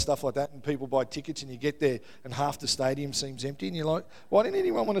stuff like that, and people buy tickets and you get there and half the stadium seems empty and you're like, why didn't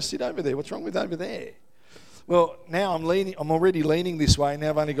anyone want to sit over there? What's wrong with over there? Well, now I'm already leaning this way, and now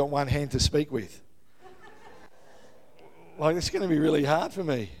I've only got one hand to speak with. Like, it's going to be really hard for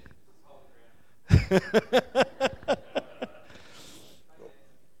me.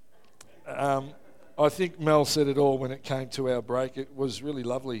 I think Mel said it all when it came to our break. It was really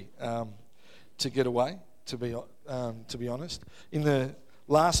lovely to get away, to be honest. In the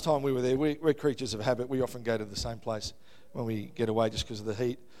last time we were there, we're creatures of habit. We often go to the same place when we get away just because of the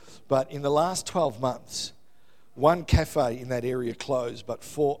heat. But in the last 12 months, one cafe in that area closed, but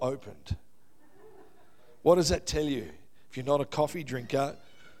 4 opened. What does that tell you? If you're not a coffee drinker,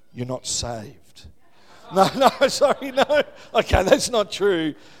 you're not saved. No, sorry, no. Okay, that's not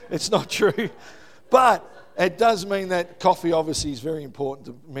true. It's not true. But it does mean that coffee obviously is very important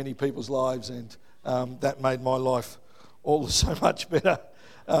to many people's lives, and that made my life all so much better.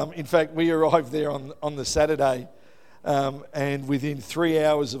 In fact, we arrived there on the Saturday, and within 3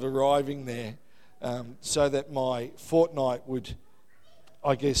 hours of arriving there, so that my fortnight would,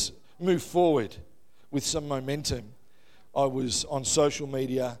 I guess, move forward with some momentum, I was on social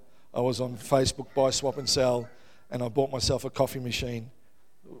media, I was on Facebook, buy, swap and sell, and I bought myself a coffee machine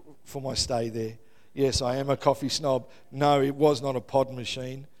for my stay there. Yes, I am a coffee snob. No, it was not a pod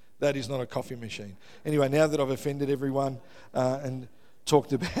machine. That is not a coffee machine. Anyway, now that I've offended everyone and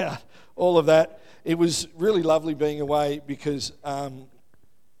talked about all of that, it was really lovely being away, because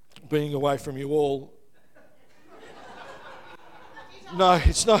being away from you all... No,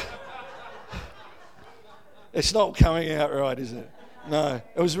 it's not... It's not coming out right, is it? No.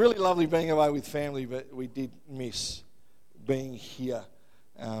 It was really lovely being away with family, but we did miss being here.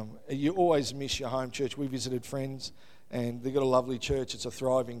 You always miss your home church. We visited friends, and they've got a lovely church. It's a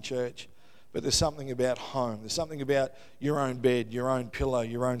thriving church. But there's something about home. There's something about your own bed, your own pillow,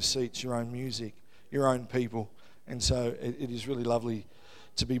 your own seats, your own music, your own people. And so it is really lovely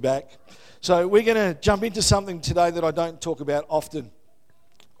to be back. So we're going to jump into something today that I don't talk about often.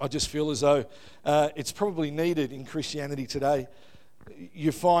 I just feel as though it's probably needed in Christianity today.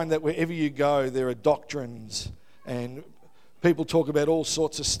 You find that wherever you go, there are doctrines, and people talk about all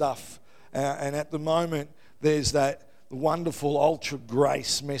sorts of stuff. And at the moment, there's that wonderful ultra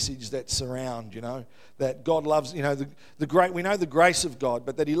grace message that's around, that God loves, we know the grace of God,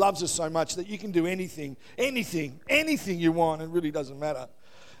 but that He loves us so much that you can do anything you want. It really doesn't matter.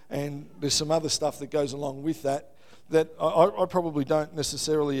 And there's some other stuff that goes along with that I probably don't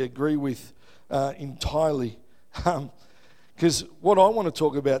necessarily agree with entirely. Because what I want to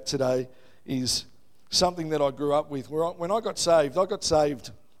talk about today is something that I grew up with. When I got saved in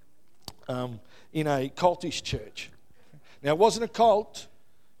a cultish church. Now, it wasn't a cult.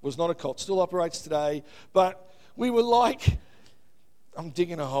 It was not a cult. Still operates today. But we were like, I'm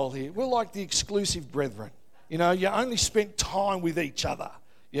digging a hole here. We're like the exclusive brethren. You only spent time with each other.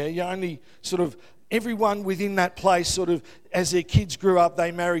 Yeah, you only sort of... Everyone within that place sort of, as their kids grew up,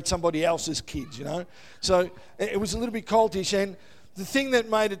 they married somebody else's kids, So it was a little bit cultish. And the thing that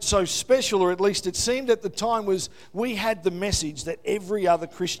made it so special, or at least it seemed at the time, was we had the message that every other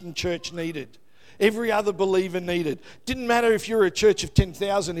Christian church needed. Every other believer needed. Didn't matter if you're a church of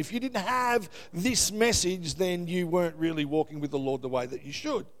 10,000. If you didn't have this message, then you weren't really walking with the Lord the way that you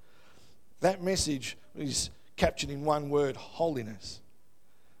should. That message is captured in one word: holiness.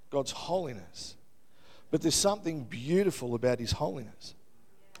 God's holiness. But there's something beautiful about His holiness.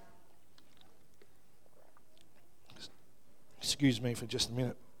 Excuse me for just a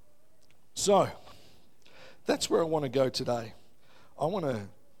minute. So, that's where I want to go today. I want to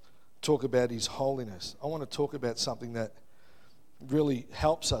talk about His holiness. I want to talk about something that really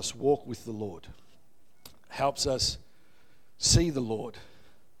helps us walk with the Lord, helps us see the Lord,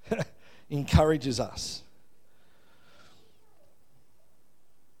 encourages us.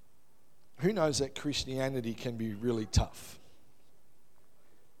 Who knows that Christianity can be really tough?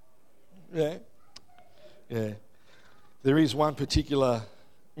 Yeah. There is one particular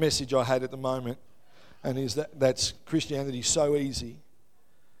message I had at the moment, and is that's Christianity so easy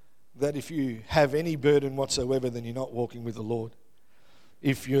that if you have any burden whatsoever, then you're not walking with the Lord.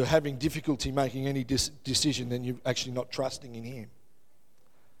 If you're having difficulty making any decision, then you're actually not trusting in Him.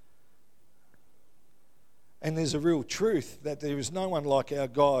 And there's a real truth that there is no one like our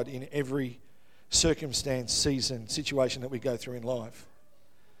God in every circumstance, season, situation that we go through in life.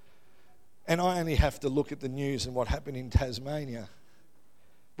 And I only have to look at the news and what happened in Tasmania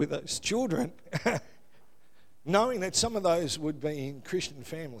with those children, knowing that some of those would be in Christian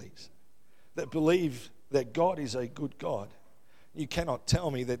families that believe that God is a good God. You cannot tell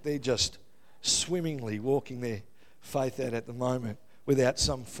me that they're just swimmingly walking their faith out at the moment without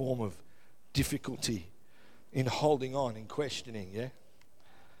some form of difficulty in holding on, in questioning, yeah?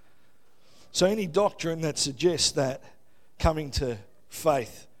 So any doctrine that suggests that coming to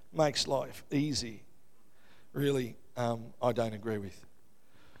faith makes life easy, really, I don't agree with.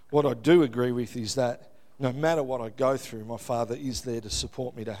 What I do agree with is that no matter what I go through, my Father is there to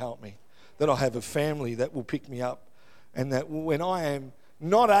support me, to help me. That I have a family that will pick me up, and that when I am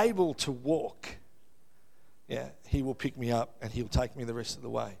not able to walk, yeah, He will pick me up and He'll take me the rest of the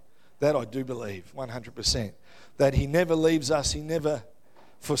way. That I do believe, 100%. That He never leaves us, He never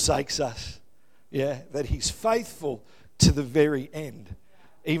forsakes us. Yeah, that He's faithful to the very end,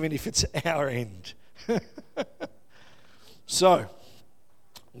 even if it's our end. So,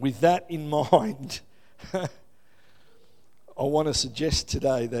 with that in mind, I want to suggest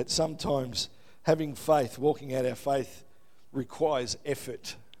today that sometimes having faith, walking out our faith, requires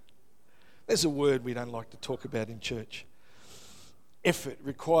effort. There's a word we don't like to talk about in church. Effort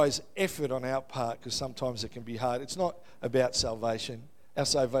requires effort on our part, because sometimes it can be hard. It's not about salvation. Our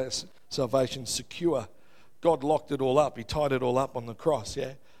salvation's secure. God locked it all up. He tied it all up on the cross,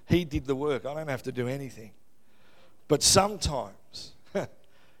 yeah? He did the work. I don't have to do anything. But sometimes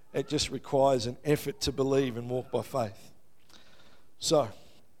it just requires an effort to believe and walk by faith. So,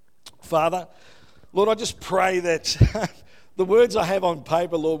 Father, Lord, I just pray that the words I have on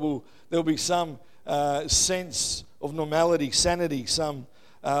paper, Lord, there'll be some sense of normality, sanity, some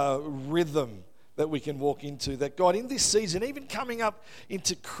rhythm that we can walk into. That God, in this season, even coming up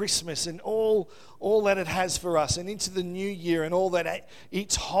into Christmas and all that it has for us, and into the new year and all that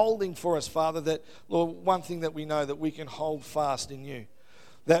it's holding for us, Father, that, Lord, one thing that we know, that we can hold fast in You.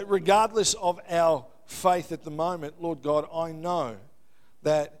 That regardless of our faith at the moment, Lord God, I know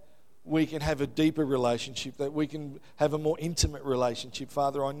that we can have a deeper relationship, that we can have a more intimate relationship.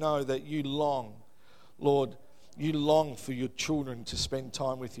 Father, I know that You long, Lord, You long for Your children to spend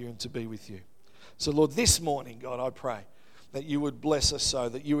time with You and to be with You. So, Lord, this morning, God, I pray that You would bless us so,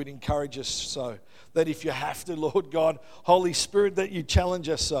 that You would encourage us so, that if You have to, Lord God, Holy Spirit, that You challenge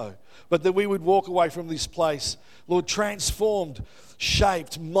us so, but that we would walk away from this place, Lord, transformed,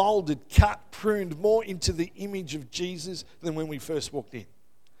 shaped, molded, cut, pruned more into the image of Jesus than when we first walked in.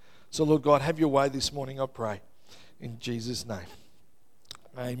 So, Lord God, have Your way this morning, I pray, in Jesus' name.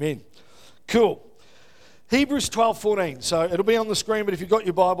 Amen. Cool. Hebrews 12:14. So it'll be on the screen, but if you've got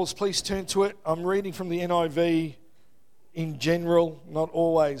your Bibles, please turn to it. I'm reading from the NIV in general, not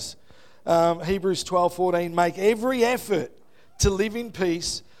always. Hebrews 12:14. Make every effort to live in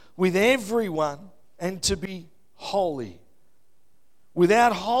peace with everyone and to be holy.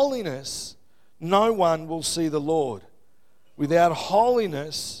 Without holiness, no one will see the Lord. Without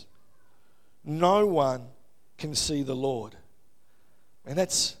holiness, no one can see the Lord. And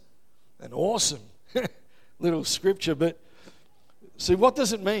that's an awesome little scripture, but see, what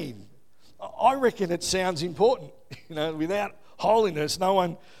does it mean? I reckon it sounds important. Without holiness, no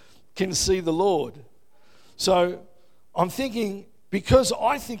one can see the Lord. So I'm thinking, because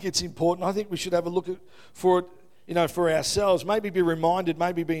I think it's important, I think we should have a look for it, for ourselves, maybe be reminded,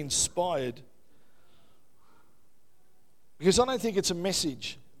 maybe be inspired. Because I don't think it's a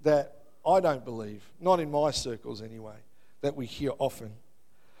message that I don't believe, not in my circles anyway, that we hear often.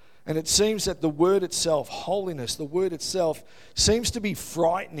 And it seems that the word itself, holiness, the word itself, seems to be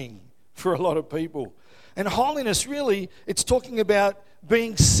frightening for a lot of people. And holiness, really, it's talking about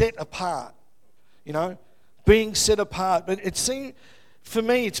being set apart, being set apart. But it seems, for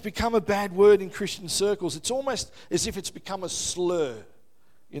me, it's become a bad word in Christian circles. It's almost as if it's become a slur,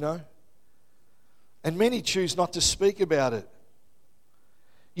 And many choose not to speak about it.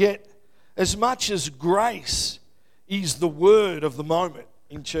 Yet, as much as grace is the word of the moment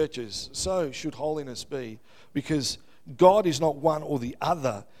in churches, so should holiness be, because God is not one or the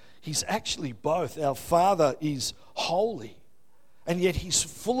other. He's actually both. Our Father is holy, and yet He's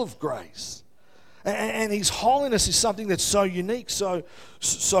full of grace. And His holiness is something that's so unique, so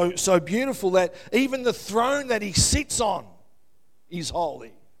beautiful, that even the throne that He sits on is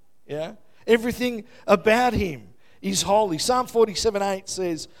holy. Yeah? Everything about Him is holy. Psalm 47:8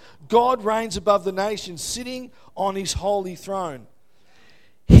 says, God reigns above the nations, sitting on His holy throne.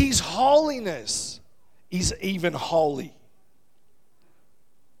 His holiness is even holy.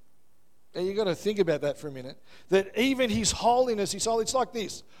 Now you've got to think about that for a minute. That even His holiness is holy. It's like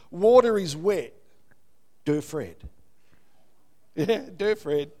this. Water is wet. Fred. Yeah,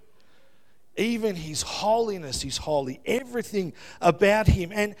 Fred. Even His holiness is holy. Everything about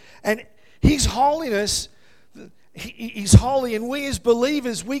Him. And His holiness is holy. And we as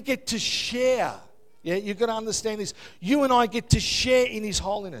believers, we get to share Yeah, you've got to understand this. You and I get to share in his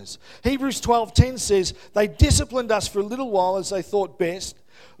holiness. Hebrews 12:10 says, they disciplined us for a little while as they thought best,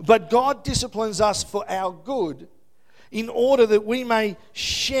 but God disciplines us for our good in order that we may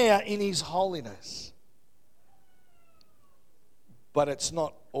share in his holiness. But it's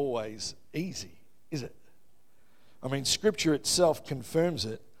not always easy, is it? I mean, Scripture itself confirms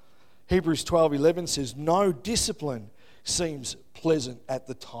it. Hebrews 12:11 says, no discipline seems pleasant at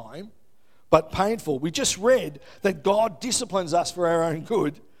the time, but painful. We just read that God disciplines us for our own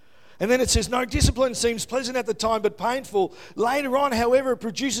good. And then it says, no discipline seems pleasant at the time, but painful. Later on, however, it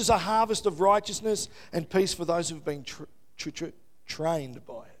produces a harvest of righteousness and peace for those who've been trained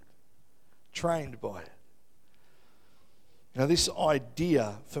by it. Trained by it. Now, this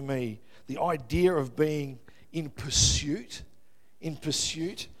idea for me, the idea of being in pursuit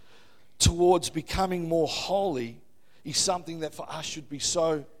towards becoming more holy is something that for us should be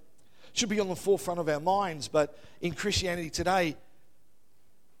on the forefront of our minds. But in Christianity today,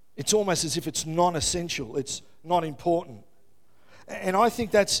 it's almost as if it's non-essential. It's not important. And I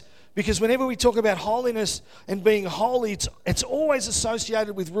think that's because whenever we talk about holiness and being holy, it's always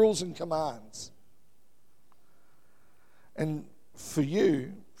associated with rules and commands. And for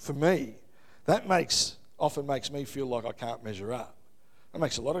you, for me, that often makes me feel like I can't measure up. That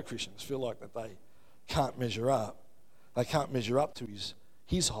makes a lot of Christians feel like that they can't measure up. They can't measure up to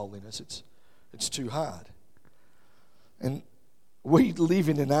his holiness. It's too hard. And we live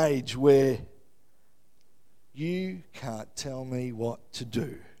in an age where you can't tell me what to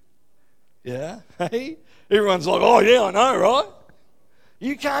do. Yeah? Hey? Everyone's like, oh yeah, I know, right?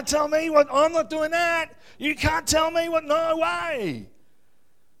 You can't tell me what, I'm not doing that. You can't tell me what, no way.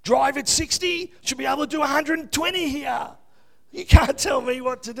 Drive at 60, should be able to do 120 here. You can't tell me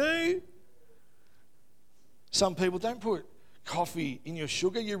what to do. Some people don't put coffee in your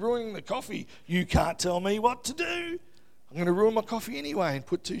sugar. You're ruining the coffee. You can't tell me what to do. I'm going to ruin my coffee anyway and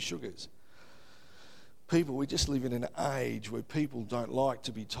put 2 sugars. People, we just live in an age where people don't like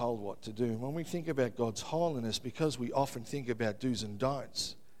to be told what to do. And when we think about God's holiness, because we often think about do's and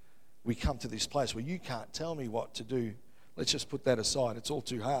don'ts, we come to this place where you can't tell me what to do. Let's just put that aside. It's all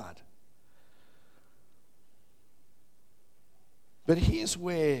too hard. But here's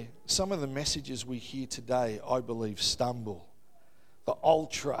where some of the messages we hear today, I believe, stumble. The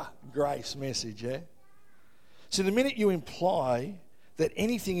ultra grace message, yeah? So the minute you imply that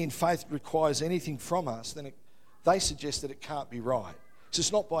anything in faith requires anything from us, then they suggest that it can't be right. So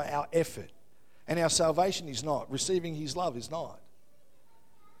it's not by our effort. And our salvation is not. Receiving his love is not.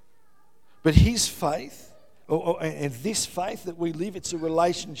 But his faith, and this faith that we live, it's a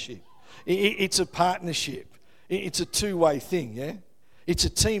relationship. It's a partnership. It's a two-way thing, yeah? It's a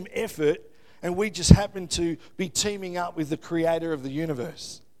team effort, and we just happen to be teaming up with the creator of the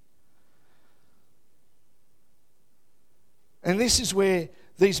universe. And this is where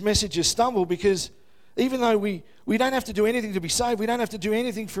these messages stumble, because even though we don't have to do anything to be saved, we don't have to do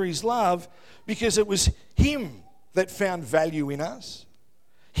anything for his love, because it was him that found value in us,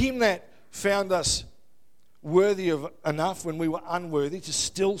 him that found us worthy of enough when we were unworthy to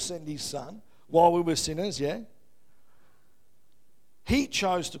still send his son while we were sinners, yeah? He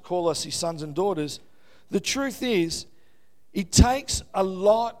chose to call us his sons and daughters. The truth is, it takes a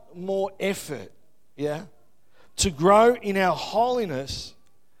lot more effort, yeah, to grow in our holiness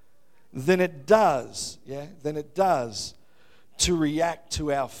than it does to react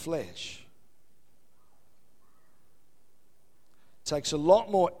to our flesh. It takes a lot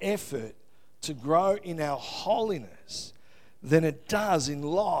more effort to grow in our holiness than it does in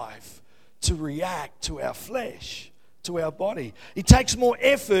life to react to our flesh, to our body. It takes more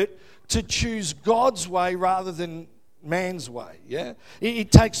effort to choose God's way rather than man's way, yeah?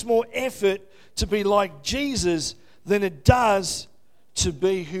 It takes more effort to be like Jesus than it does to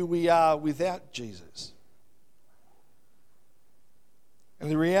be who we are without Jesus. And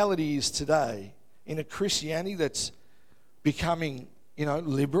the reality is today, in a Christianity that's becoming,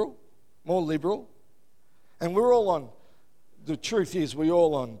 liberal, more liberal, and we're all on, the truth is we're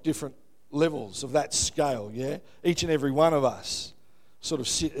all on different levels of that scale, yeah? Each and every one of us sort of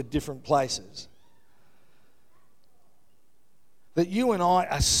sit at different places. That you and I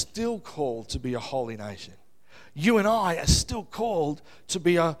are still called to be a holy nation. You and I are still called to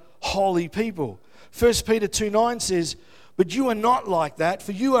be a holy people. 1 Peter 2:9 says, but you are not like that,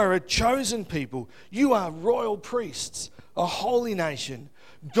 for you are a chosen people. You are royal priests, a holy nation,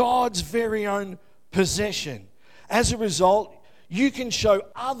 God's very own possession. As a result, you can show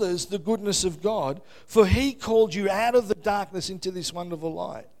others the goodness of God, for he called you out of the darkness into this wonderful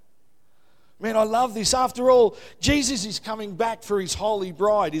light. Man, I love this. After all, Jesus is coming back for his holy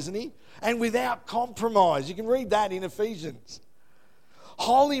bride, isn't he? And without compromise. You can read that in Ephesians.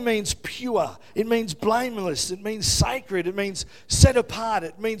 Holy means pure. It means blameless. It means sacred. It means set apart.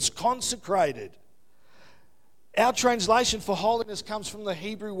 It means consecrated. Our translation for holiness comes from the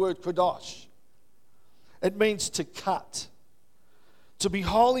Hebrew word kadosh. It means to cut. To be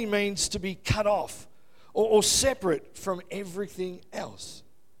holy means to be cut off or separate from everything else.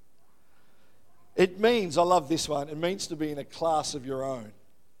 It means, I love this one, it means to be in a class of your own.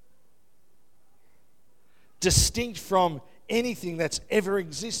 Distinct from anything that's ever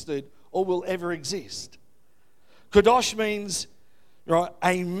existed or will ever exist. Kadosh means, right,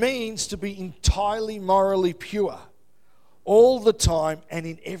 a means to be entirely morally pure, all the time and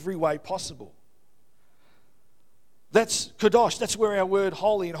in every way possible. That's Kadosh. That's where our word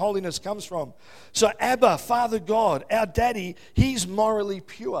holy and holiness comes from. So Abba, Father God, our daddy, he's morally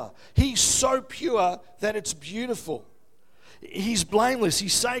pure. He's so pure that it's beautiful. He's blameless.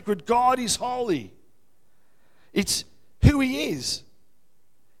 He's sacred. God is holy. It's who he is.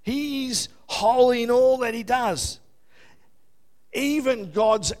 He's holy in all that he does. Even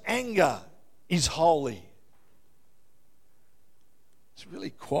God's anger is holy. It's really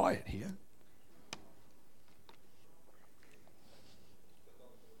quiet here.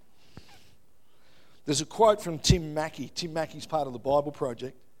 There's a quote from Tim Mackey. Tim Mackey's part of the Bible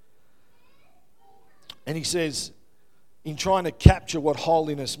Project. And he says, in trying to capture what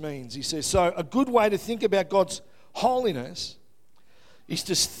holiness means, he says, so a good way to think about God's holiness is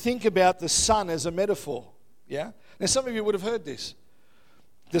to think about the sun as a metaphor. Yeah? Now, some of you would have heard this.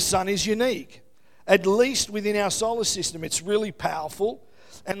 The sun is unique. At least within our solar system, it's really powerful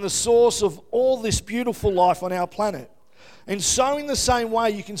and the source of all this beautiful life on our planet. And so in the same way,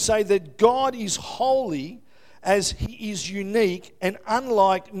 you can say that God is holy as he is unique and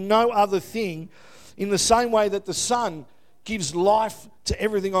unlike no other thing. In the same way that the sun gives life to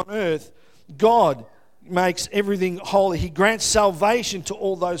everything on earth, God makes everything holy. He grants salvation to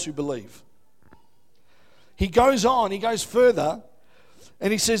all those who believe. He goes on, he goes further,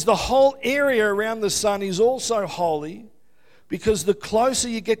 and he says the whole area around the sun is also holy because the closer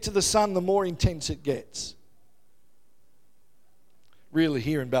you get to the sun, the more intense it gets. Really,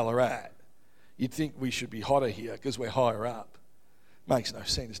 here in Ballarat, you'd think we should be hotter here because we're higher up. Makes no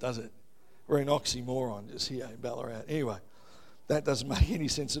sense, does it? We're an oxymoron just here in Ballarat. Anyway, that doesn't make any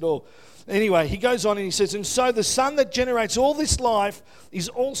sense at all. Anyway, he goes on and he says, and so the sun that generates all this life is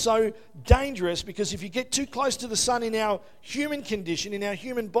also dangerous because if you get too close to the sun in our human condition, in our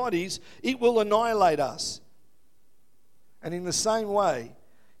human bodies, it will annihilate us. And in the same way,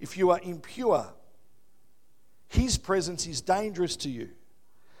 if you are impure, his presence is dangerous to you.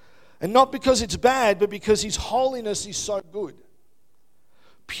 And not because it's bad, but because his holiness is so good.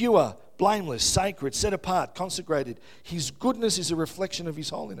 Pure, blameless, sacred, set apart, consecrated. His goodness is a reflection of his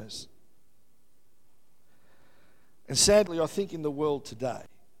holiness. And sadly, I think in the world today,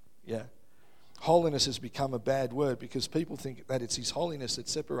 holiness has become a bad word because people think that it's his holiness that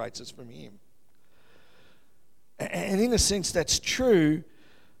separates us from him. And in a sense, that's true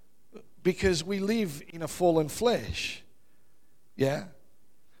because we live in a fallen flesh. Yeah?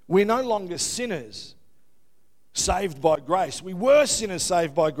 We're no longer sinners saved by grace. We were sinners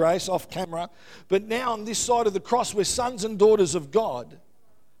saved by grace off camera, but now on this side of the cross, we're sons and daughters of God.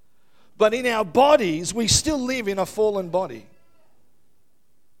 But in our bodies, we still live in a fallen body.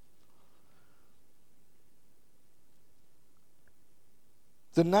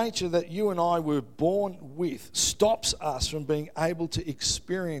 The nature that you and I were born with stops us from being able to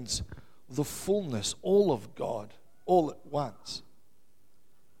experience the fullness, all of God, all at once.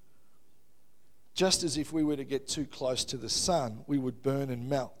 Just as if we were to get too close to the sun, we would burn and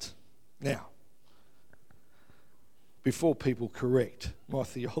melt. Now, before people correct my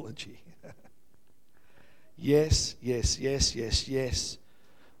theology, yes, the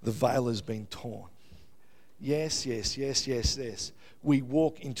veil has been torn. Yes. We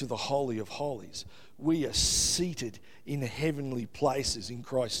walk into the Holy of Holies. We are seated in heavenly places in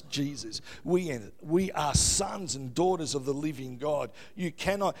Christ Jesus. We are sons and daughters of the living God. You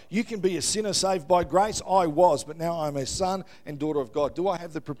can be a sinner saved by grace. I was, but now I'm a son and daughter of God. Do I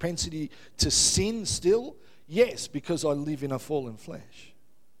have the propensity to sin still? Yes, because I live in a fallen flesh.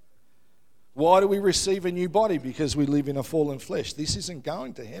 Why do we receive a new body? Because we live in a fallen flesh. This isn't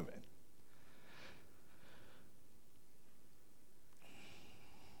going to heaven.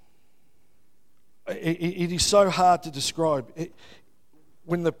 It is so hard to describe.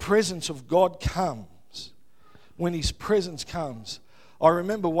 When the presence of God comes, when his presence comes, I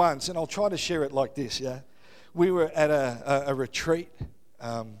remember once, and I'll try to share it like this, We were at a retreat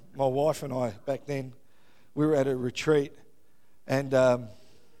My wife and I, back then, we were at a retreat, and I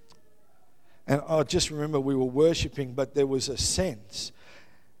just remember we were worshipping, but there was a sense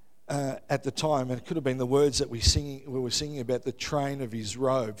at the time, and it could have been the words that we were singing about the train of his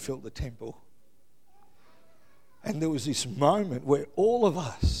robe filled the temple. And there was this moment where all of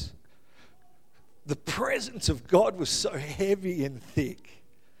us, the presence of God was so heavy and thick.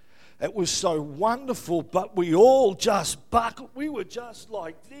 It was so wonderful, but we all just buckled. We were just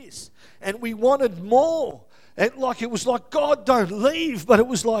like this, and we wanted more. And it was like, God, don't leave. But it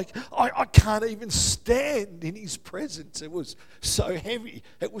was like, I can't even stand in his presence. It was so heavy.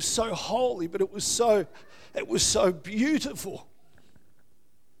 It was so holy, but it was so beautiful.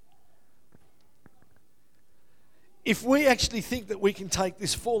 If we actually think that we can take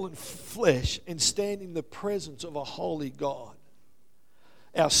this fallen flesh and stand in the presence of a holy God,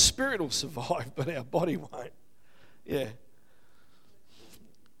 our spirit will survive, but our body won't. Yeah.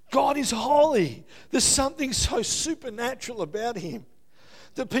 God is holy. There's something so supernatural about him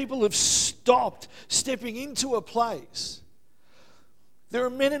that people have stopped stepping into a place. There are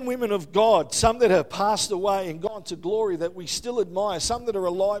men and women of God, some that have passed away and gone to glory that we still admire, some that are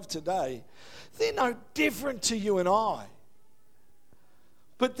alive today. They're no different to you and I.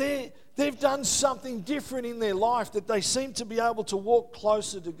 But they've done something different in their life that they seem to be able to walk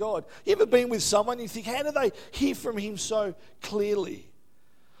closer to God. You ever been with someone and you think, how do they hear from him so clearly?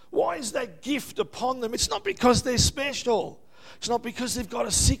 Why is that gift upon them? It's not because they're special. It's not because they've got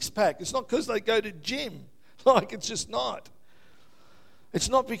a six-pack. It's not because they go to gym. It's just not. It's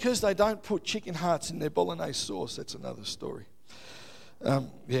not because they don't put chicken hearts in their bolognese sauce. That's another story.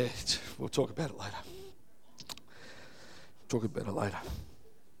 We'll talk about it later.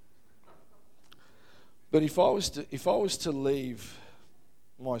 But if I was to leave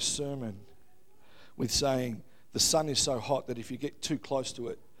my sermon with saying the sun is so hot that if you get too close to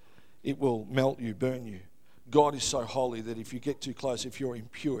it, it will melt you, burn you. God is so holy that if you get too close, if you're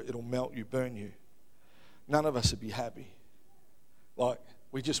impure, it'll melt you, burn you. None of us would be happy.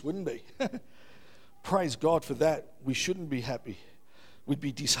 We just wouldn't be. Praise God for that. We shouldn't be happy. We'd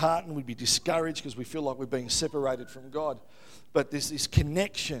be disheartened, we'd be discouraged because we feel like we're being separated from God. But there's this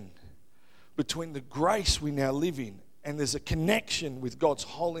connection between the grace we now live in, and there's a connection with God's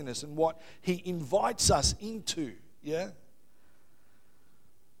holiness and what he invites us into, yeah?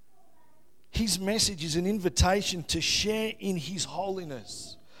 His message is an invitation to share in his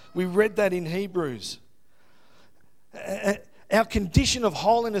holiness. We read that in Hebrews. Our condition of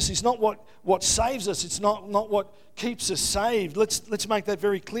holiness is not what saves us. It's not what keeps us saved. Let's make that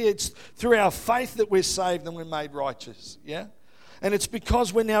very clear. It's through our faith that we're saved and we're made righteous. Yeah? And it's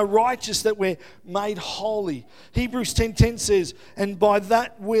because we're now righteous that we're made holy. Hebrews 10:10 says, and by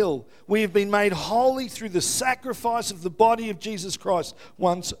that will we have been made holy through the sacrifice of the body of Jesus Christ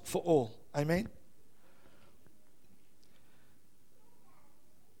once for all. Amen?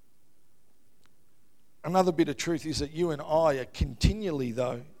 Another bit of truth is that you and I are continually,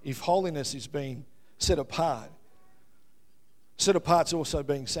 though, if holiness is being set apart's also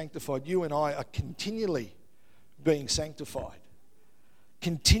being sanctified. You and I are continually being sanctified.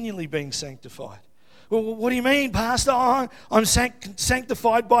 Continually being sanctified. Well, what do you mean, Pastor? I'm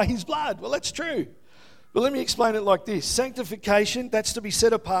sanctified by his blood. Well, that's true. But let me explain it like this. Sanctification, that's to be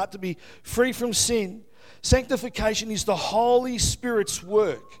set apart, to be free from sin. Sanctification is the Holy Spirit's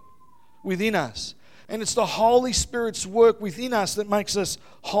work within us. And it's the Holy Spirit's work within us that makes us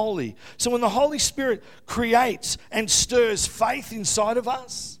holy. So when the Holy Spirit creates and stirs faith inside of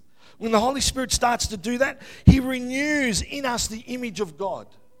us, when the Holy Spirit starts to do that, he renews in us the image of God.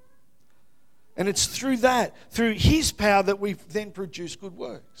 And it's through that, through his power, that we then produce good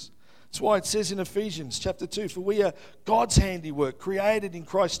works. That's why it says in Ephesians chapter 2, for we are God's handiwork, created in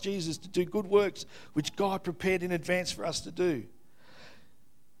Christ Jesus to do good works, which God prepared in advance for us to do.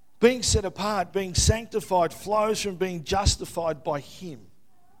 Being set apart, being sanctified, flows from being justified by him.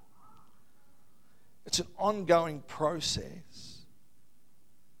 It's an ongoing process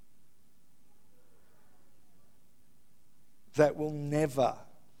that will never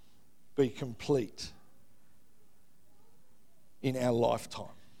be complete in our lifetime.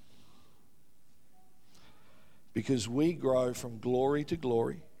 Because we grow from glory to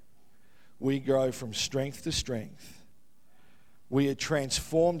glory. We grow from strength to strength. We are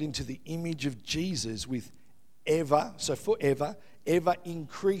transformed into the image of Jesus with forever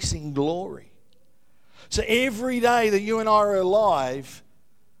increasing glory. So every day that you and I are alive,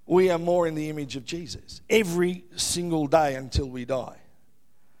 we are more in the image of Jesus. Every single day until we die.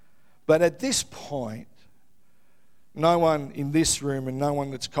 But at this point, no one in this room and no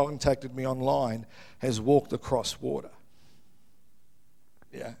one that's contacted me online has walked across water.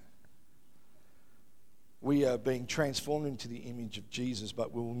 Yeah. We are being transformed into the image of Jesus,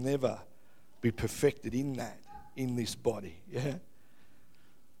 but we will never be perfected in that, in this body. Yeah.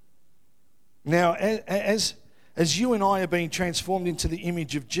 Now, as you and I are being transformed into the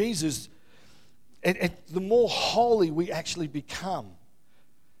image of Jesus, the more holy we actually become.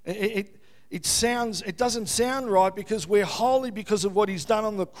 It doesn't sound right because we're holy because of what He's done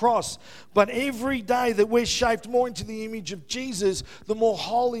on the cross. But every day that we're shaped more into the image of Jesus, the more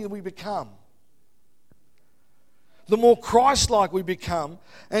holy we become. The more Christ-like we become.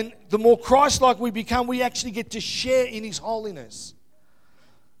 And the more Christ-like we become, we actually get to share in His holiness.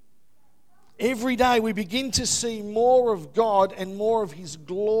 Every day we begin to see more of God and more of His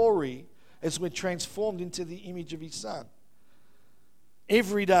glory as we're transformed into the image of His Son.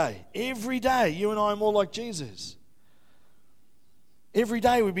 Every day, you and I are more like Jesus. Every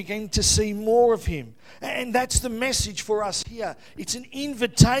day we begin to see more of Him. And that's the message for us here. It's an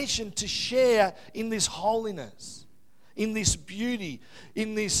invitation to share in this holiness, in this beauty,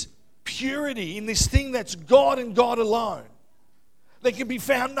 in this purity, in this thing that's God and God alone, that can be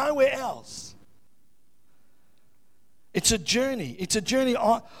found nowhere else. It's a journey. It's a journey.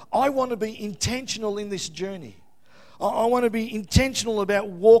 I want to be intentional in this journey. I want to be intentional about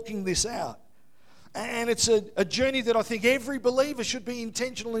walking this out. And it's a journey that I think every believer should be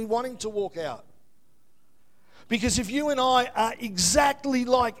intentionally wanting to walk out. Because if you and I are exactly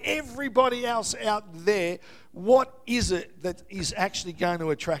like everybody else out there, what is it that is actually going to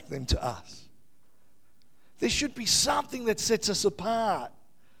attract them to us? There should be something that sets us apart.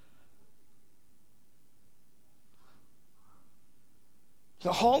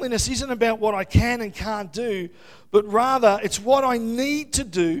 So holiness isn't about what I can and can't do, but rather it's what I need to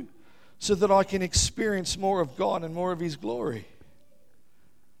do so that I can experience more of God and more of His glory.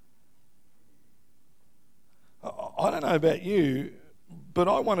 I don't know about you, but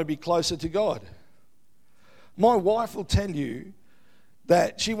I want to be closer to God. My wife will tell you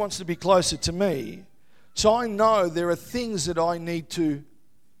that she wants to be closer to me, so I know there are things that I need to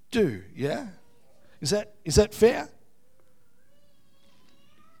do, yeah? Is that fair?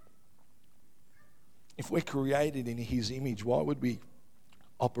 If we're created in His image, why would we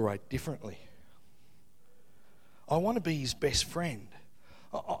operate differently? I want to be His best friend.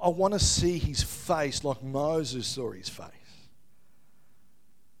 I want to see His face like Moses saw His face.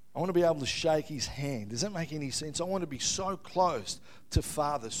 I want to be able to shake His hand. Does that make any sense? I want to be so close to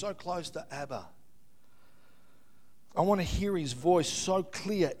Father, so close to Abba. I want to hear His voice so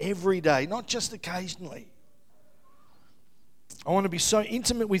clear every day, not just occasionally. I want to be so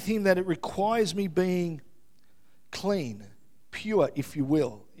intimate with Him that it requires me being clean, pure, if you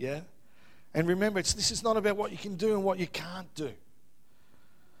will, yeah? And remember, this is not about what you can do and what you can't do.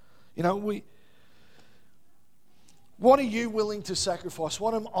 You know, what are you willing to sacrifice?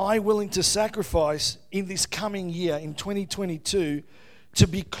 What am I willing to sacrifice in this coming year, in 2022, to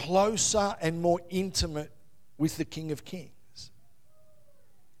be closer and more intimate with the King of Kings?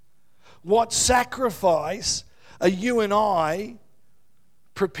 What sacrifice are you and I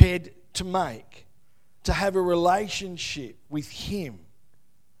prepared to make to have a relationship with Him?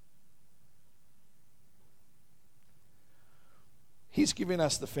 He's given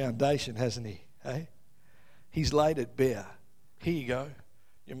us the foundation, hasn't He? Hey? He's laid it bare. Here you go.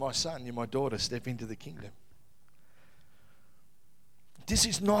 You're my son, you're my daughter. Step into the kingdom. This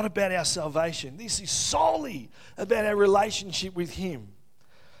is not about our salvation. This is solely about our relationship with Him.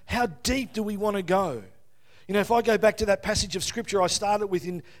 How deep do we want to go? You know, if I go back to that passage of Scripture I started with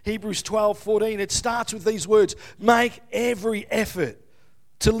in Hebrews 12:14, it starts with these words: make every effort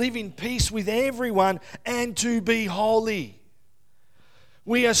to live in peace with everyone and to be holy.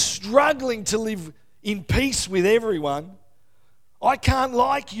 We are struggling to live in peace with everyone. I can't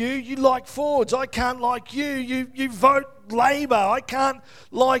like you, you like Fords. I can't like you, you vote Labor. I can't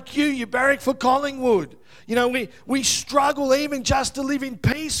like you, you barrack for Collingwood. You know, we struggle even just to live in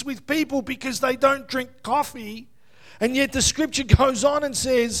peace with people because they don't drink coffee. And yet the Scripture goes on and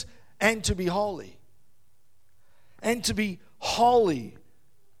says, and to be holy. And to be holy.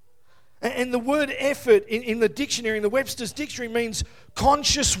 And the word effort in the dictionary, in the Webster's dictionary, means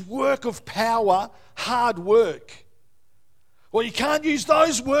conscious work of power, hard work. Well, you can't use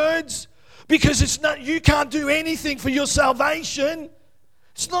those words because it's not. You can't do anything for your salvation.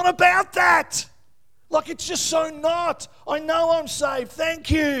 It's not about that. Like, it's just so not. I know I'm saved.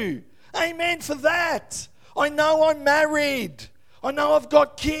 Thank you. Amen for that. I know I'm married. I know I've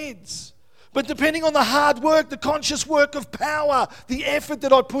got kids. But depending on the hard work, the conscious work of power, the effort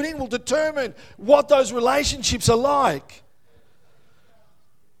that I put in will determine what those relationships are like.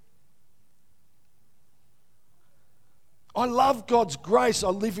 I love God's grace. I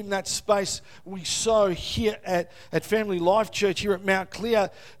live in that space. We sow here at Family Life Church here at Mount Clear.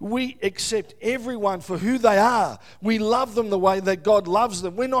 We accept everyone for who they are. We love them the way that God loves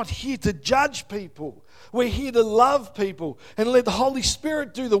them. We're not here to judge people. We're here to love people and let the Holy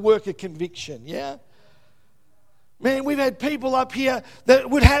Spirit do the work of conviction, yeah? Man, we've had people up here that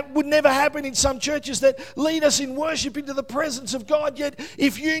would never happen in some churches that lead us in worship into the presence of God. Yet,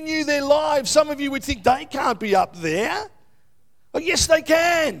 if you knew their lives, some of you would think they can't be up there. Oh, yes, they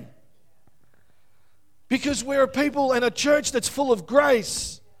can. Because we're a people and a church that's full of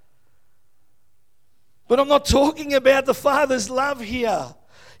grace. But I'm not talking about the Father's love here.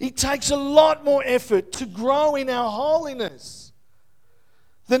 It takes a lot more effort to grow in our holiness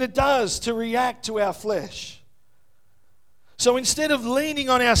than it does to react to our flesh. So instead of leaning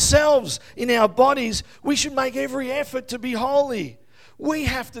on ourselves in our bodies, we should make every effort to be holy. We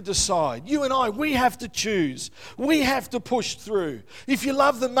have to decide. You and I, we have to choose. We have to push through. If you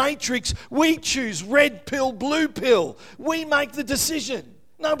love the Matrix, we choose red pill, blue pill. We make the decision.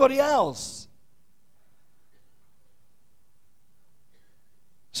 Nobody else.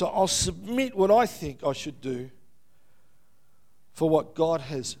 So I'll submit what I think I should do for what God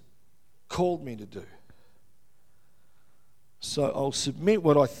has called me to do. So I'll submit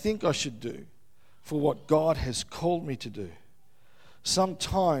what I think I should do for what God has called me to do.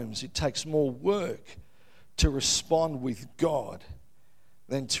 Sometimes it takes more work to respond with God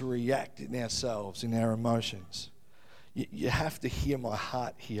than to react in ourselves, in our emotions. You have to hear my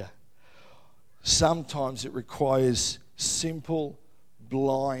heart here. Sometimes it requires simple,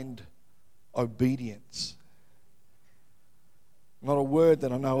 blind obedience. Not a word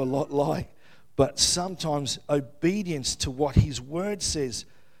that I know a lot like, but sometimes obedience to what His Word says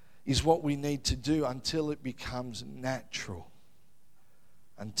is what we need to do until it becomes natural.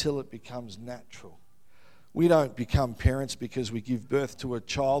 Until it becomes natural. We don't become parents because we give birth to a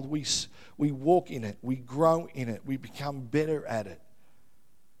child. We walk in it. We grow in it. We become better at it.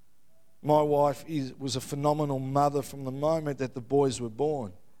 My wife was a phenomenal mother from the moment that the boys were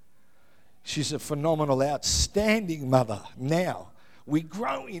born. She's a phenomenal, outstanding mother now. We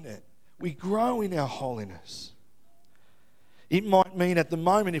grow in it. We grow in our holiness. It might mean at the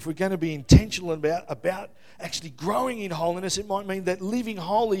moment, if we're going to be intentional about actually growing in holiness, it might mean that living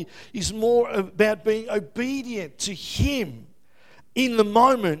holy is more about being obedient to Him in the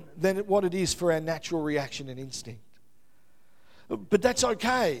moment than what it is for our natural reaction and instinct. But that's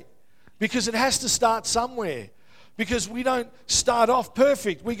okay, because it has to start somewhere. Because we don't start off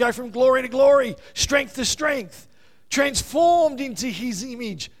perfect. We go from glory to glory, strength to strength, transformed into His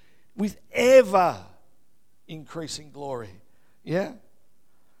image with ever increasing glory. Yeah?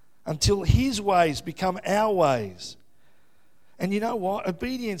 Until His ways become our ways. And you know what?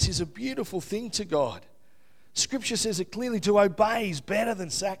 Obedience is a beautiful thing to God. Scripture says it clearly, to obey is better than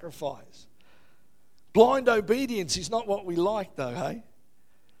sacrifice. Blind obedience is not what we like though, hey?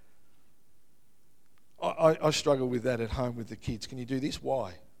 I struggle with that at home with the kids. Can you do this?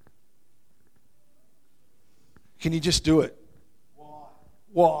 Why? Can you just do it?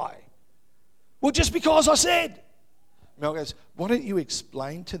 Why? Well, just because I said. Mel goes, why don't you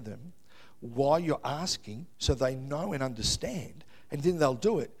explain to them why you're asking so they know and understand, and then they'll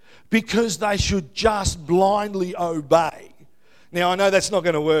do it. Because they should just blindly obey. Now, I know that's not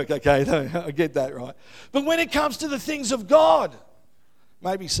going to work, okay? I get that, right? But when it comes to the things of God,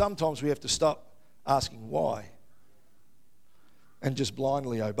 maybe sometimes we have to stop asking why and just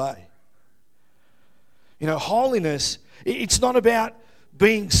blindly obey. You know, holiness, it's not about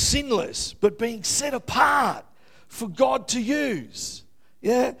being sinless, but being set apart for God to use.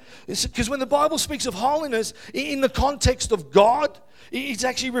 Yeah? Because when the Bible speaks of holiness in the context of God, it's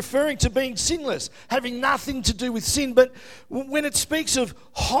actually referring to being sinless, having nothing to do with sin. But when it speaks of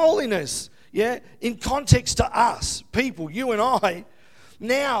holiness, yeah, in context to us, people, you and I,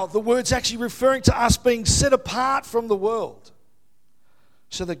 now the word's actually referring to us being set apart from the world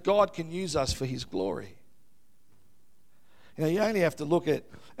so that God can use us for His glory. You know, you only have to look at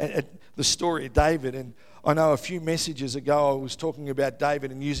the story of David, and I know a few messages ago I was talking about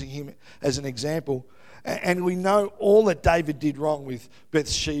David and using him as an example, and we know all that David did wrong with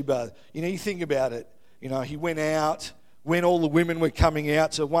Bathsheba. You know, you think about it, you know, he went out when all the women were coming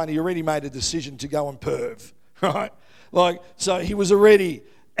out, so one, he already made a decision to go and perv, right? Like, so he was already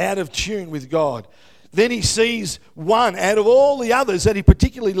out of tune with God. Then he sees one out of all the others that he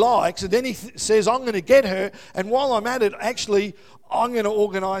particularly likes, and then he says, I'm going to get her, and while I'm at it, actually, I'm going to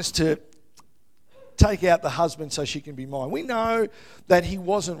organise to take out the husband so she can be mine. We know that he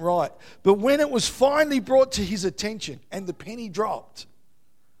wasn't right. But when it was finally brought to his attention and the penny dropped,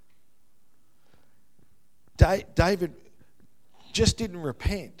 David just didn't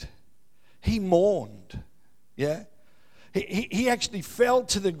repent. He mourned. Yeah? He actually fell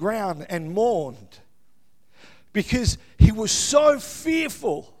to the ground and mourned because he was so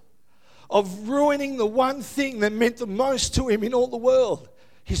fearful of ruining the one thing that meant the most to him in all the world,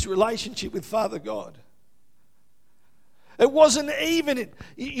 his relationship with Father God. It wasn't even,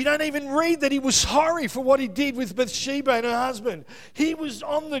 you don't even read that he was sorry for what he did with Bathsheba and her husband. He was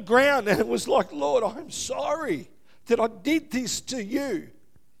on the ground and it was like, Lord, I'm sorry that I did this to you.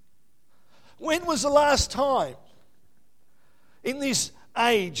 When was the last time in this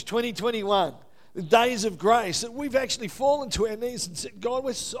age, 2021, the days of grace, that we've actually fallen to our knees and said, God,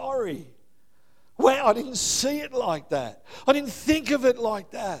 we're sorry. Wow, I didn't see it like that. I didn't think of it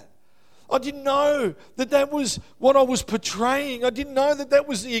like that. I didn't know that that was what I was portraying. I didn't know that that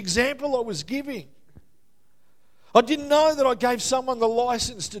was the example I was giving. I didn't know that I gave someone the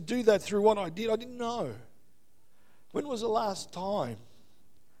license to do that through what I did. I didn't know. When was the last time?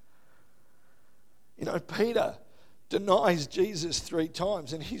 You know, Peter denies Jesus 3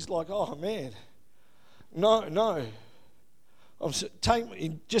 times and he's like, oh man, no.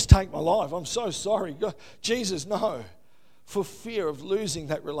 Just take my life. I'm so sorry. God, Jesus, no. For fear of losing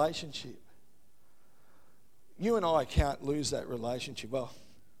that relationship. You and I can't lose that relationship. Well,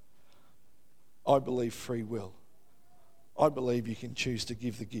 I believe free will. I believe you can choose to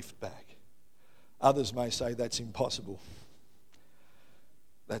give the gift back. Others may say that's impossible.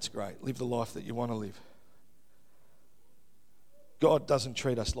 That's great. Live the life that you want to live. God doesn't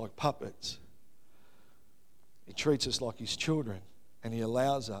treat us like puppets. He treats us like his children, and he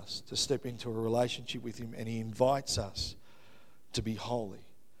allows us to step into a relationship with him, and he invites us to be holy.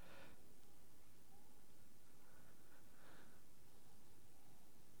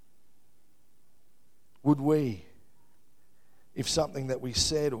 Would we, if something that we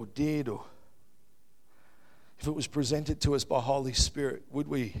said or did, or if it was presented to us by Holy Spirit, would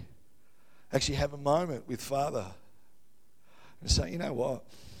we actually have a moment with Father and say, you know what?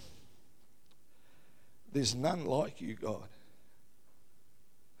 There's none like you, God.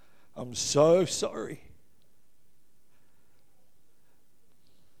 I'm so sorry.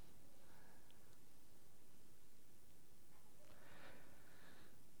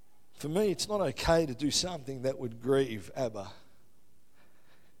 For me, it's not okay to do something that would grieve Abba.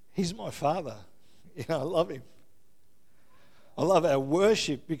 He's my Father. You know, I love him. I love our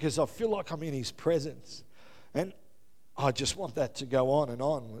worship because I feel like I'm in his presence. And I just want that to go on and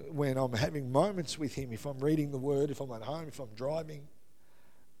on when I'm having moments with him, if I'm reading the word, if I'm at home, if I'm driving.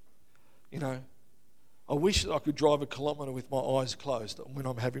 You know, I wish that I could drive a kilometre with my eyes closed when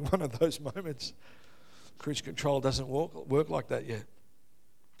I'm having one of those moments. Cruise control doesn't work like that yet.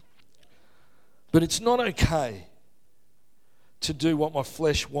 But it's not okay to do what my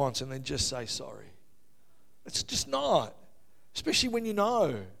flesh wants and then just say sorry. It's just not. Especially when you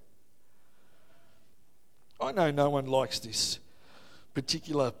know. I know no one likes this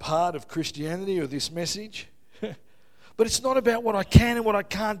particular part of Christianity or this message. But it's not about what I can and what I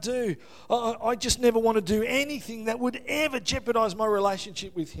can't do. I just never want to do anything that would ever jeopardize my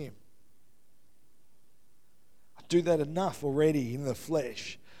relationship with him. I do that enough already in the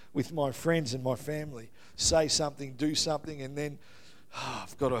flesh with my friends and my family. Say something, do something, and then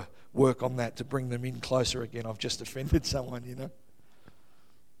I've got to work on that to bring them in closer again. I've just offended someone, you know.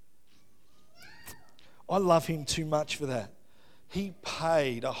 I love him too much for that. He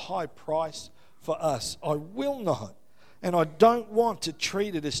paid a high price for us. I will not, and I don't want to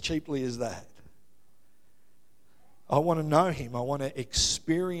treat it as cheaply as that. I want to know him. I want to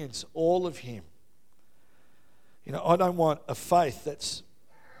experience all of him. You know, I don't want a faith that's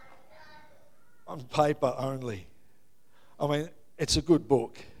on paper only. I mean, it's a good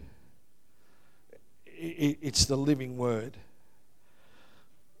book. It's the living word.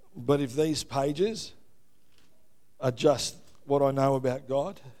 But if these pages are just what I know about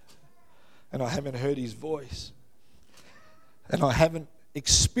God, and I haven't heard his voice, and I haven't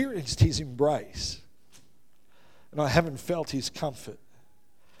experienced his embrace, and I haven't felt his comfort,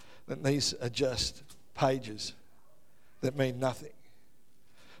 then these are just pages that mean nothing.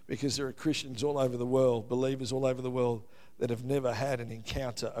 Because there are Christians all over the world, believers all over the world, that have never had an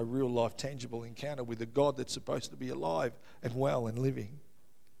encounter, a real life, tangible encounter with a God that's supposed to be alive and well and living.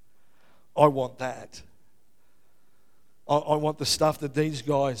 I want that. I want the stuff that these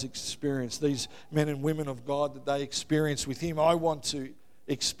guys experience, these men and women of God that they experience with him. I want to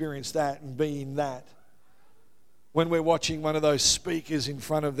experience that and be in that. When we're watching one of those speakers in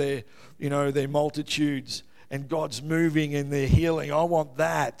front of their multitudes, and God's moving and they're healing, I want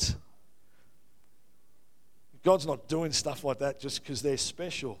that. God's not doing stuff like that just because they're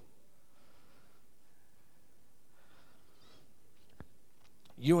special.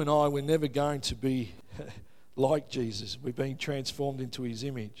 you and I, we're never going to be like Jesus. We're being transformed into his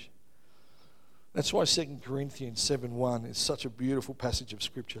image. That's why 2 Corinthians 7:1 is such a beautiful passage of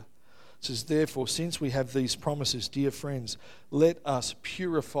Scripture. It says, therefore, since we have these promises, dear friends, let us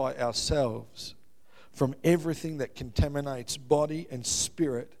purify ourselves from everything that contaminates body and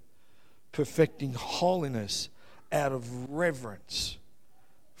spirit, perfecting holiness out of reverence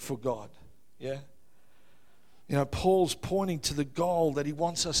for God. Yeah? You know, Paul's pointing to the goal that he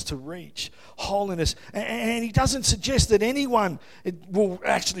wants us to reach, holiness. And he doesn't suggest that anyone will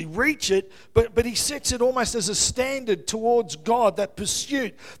actually reach it, but he sets it almost as a standard towards God, that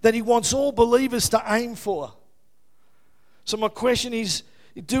pursuit that he wants all believers to aim for. So my question is,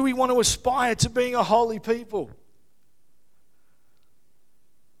 do we want to aspire to being a holy people?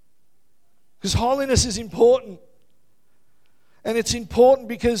 Because holiness is important. And it's important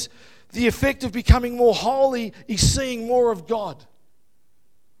because the effect of becoming more holy is seeing more of God.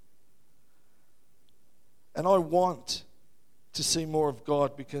 And I want to see more of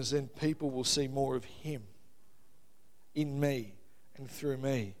God because then people will see more of him in me and through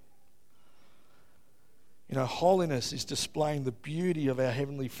me. You know, holiness is displaying the beauty of our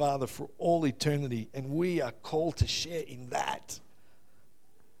Heavenly Father for all eternity, and we are called to share in that.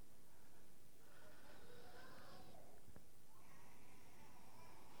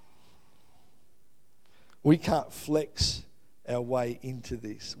 We can't flex our way into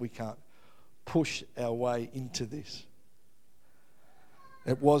this. We can't push our way into this.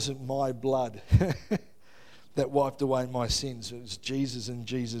 It wasn't my blood that wiped away my sins. It was Jesus and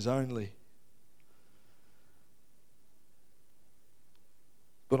Jesus only.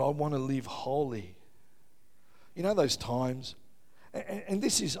 But I want to live holy. You know those times, and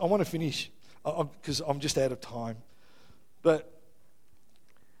this is, I want to finish because I'm just out of time. But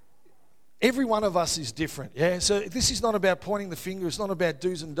every one of us is different, yeah? So this is not about pointing the finger. It's not about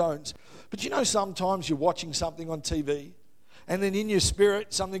do's and don'ts. But you know sometimes you're watching something on TV and then in your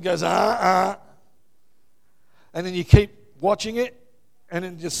spirit something goes, And then you keep watching it and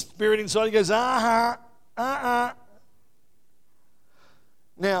then your spirit inside you goes,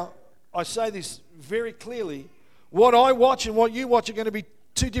 Now, I say this very clearly. What I watch and what you watch are going to be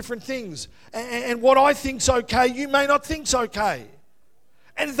two different things. And what I think's okay, you may not think's okay.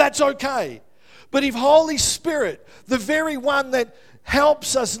 And that's okay. But if Holy Spirit, the very one that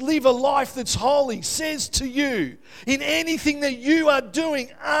helps us live a life that's holy, says to you, in anything that you are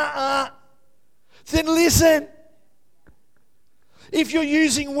doing, then listen. If you're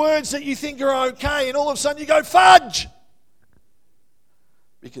using words that you think are okay and all of a sudden you go, fudge,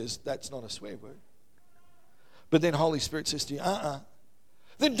 because that's not a swear word. But then Holy Spirit says to you,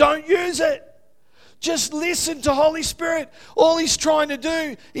 then don't use it. Just listen to Holy Spirit. All he's trying to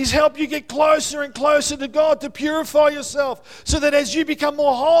do is help you get closer and closer to God, to purify yourself, so that as you become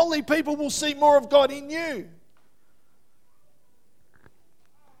more holy, people will see more of God in you.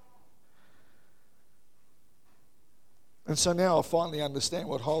 And so now I finally understand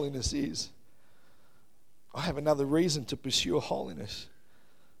what holiness is. I have another reason to pursue holiness,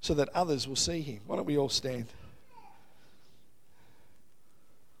 so that others will see him. Why don't we all stand?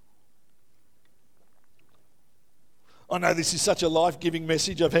 I know this is such a life-giving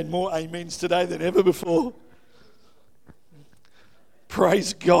message. I've had more amens today than ever before.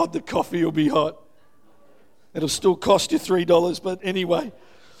 Praise God, the coffee will be hot. It'll still cost you $3, but anyway.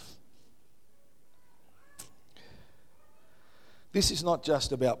 This is not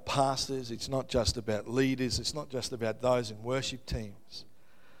just about pastors. It's not just about leaders. It's not just about those in worship teams.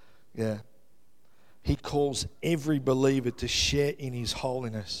 Yeah. He calls every believer to share in his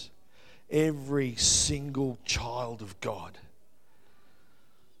holiness. Every single child of God.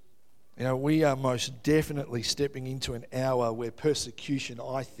 You know, we are most definitely stepping into an hour where persecution,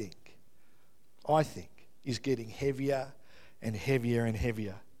 I think, is getting heavier and heavier and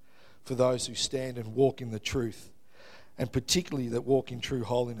heavier for those who stand and walk in the truth, and particularly that walk in true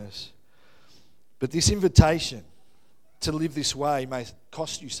holiness. But this invitation to live this way may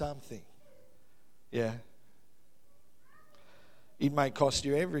cost you something. Yeah. It may cost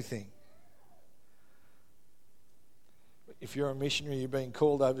you everything. If you're a missionary, you're being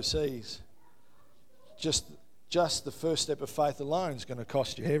called overseas, just the first step of faith alone is going to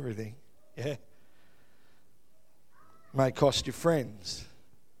cost you everything. Yeah. It may cost you friends.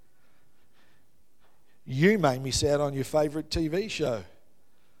 You may miss out on your favourite TV show.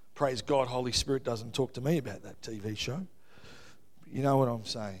 Praise God, Holy Spirit doesn't talk to me about that TV show. But you know what I'm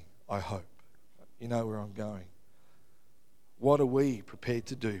saying, I hope. You know where I'm going. What are we prepared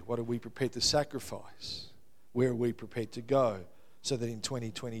to do? What are we prepared to sacrifice? Where are we prepared to go so that in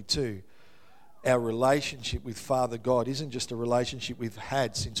 2022 our relationship with Father God isn't just a relationship we've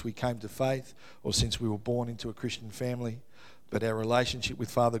had since we came to faith or since we were born into a Christian family, but our relationship with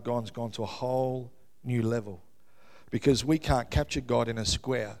Father God's gone to a whole new level. Because we can't capture God in a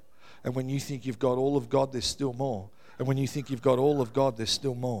square. And when you think you've got all of God, there's still more. And when you think you've got all of God, there's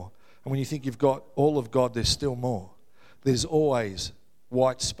still more. And when you think you've got all of God, there's still more. There's always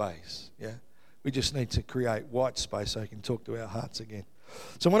white space. Yeah, we just need to create white space so He can talk to our hearts again.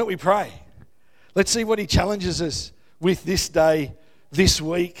 So why don't we pray? Let's see what He challenges us with this day, this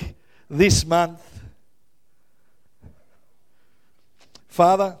week, this month.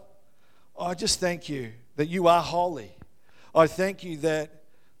 Father, I just thank You that You are holy. I thank You that,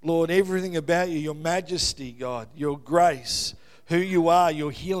 Lord, everything about You, Your majesty, God, Your grace, who You are,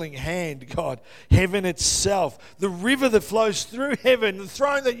 Your healing hand, God, heaven itself, the river that flows through heaven, the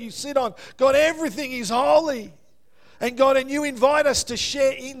throne that You sit on, God, everything is holy. And God, and You invite us to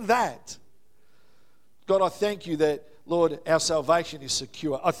share in that. God, I thank You that, Lord, our salvation is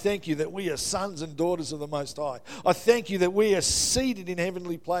secure. I thank You that we are sons and daughters of the Most High. I thank You that we are seated in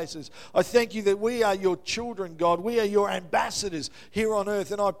heavenly places. I thank You that we are Your children, God. We are Your ambassadors here on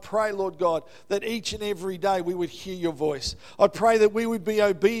earth. And I pray, Lord God, that each and every day we would hear Your voice. I pray that we would be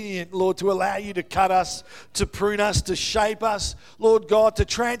obedient, Lord, to allow You to cut us, to prune us, to shape us, Lord God, to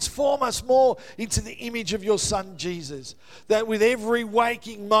transform us more into the image of Your Son, Jesus. That with every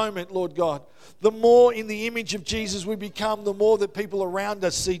waking moment, Lord God, the more in the image of Jesus we become, the more that people around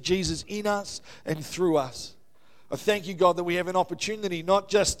us see Jesus in us and through us. I thank You, God, that we have an opportunity not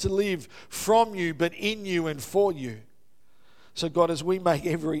just to live from You, but in You and for You. So, God, as we make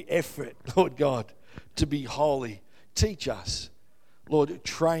every effort, Lord God, to be holy, teach us, Lord,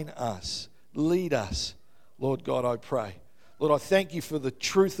 train us, lead us. Lord God, I pray. Lord, I thank You for the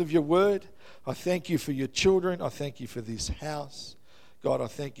truth of Your word. I thank You for Your children. I thank You for this house. God, I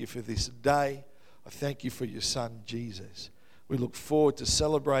thank You for this day. I thank You for Your Son, Jesus. We look forward to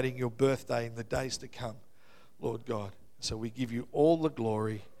celebrating Your birthday in the days to come, Lord God. So we give You all the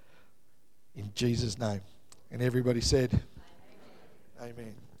glory in Jesus' name. And everybody said,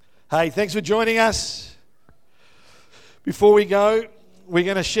 Amen. Hey, thanks for joining us. Before we go, we're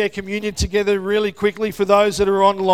going to share communion together really quickly for those that are online.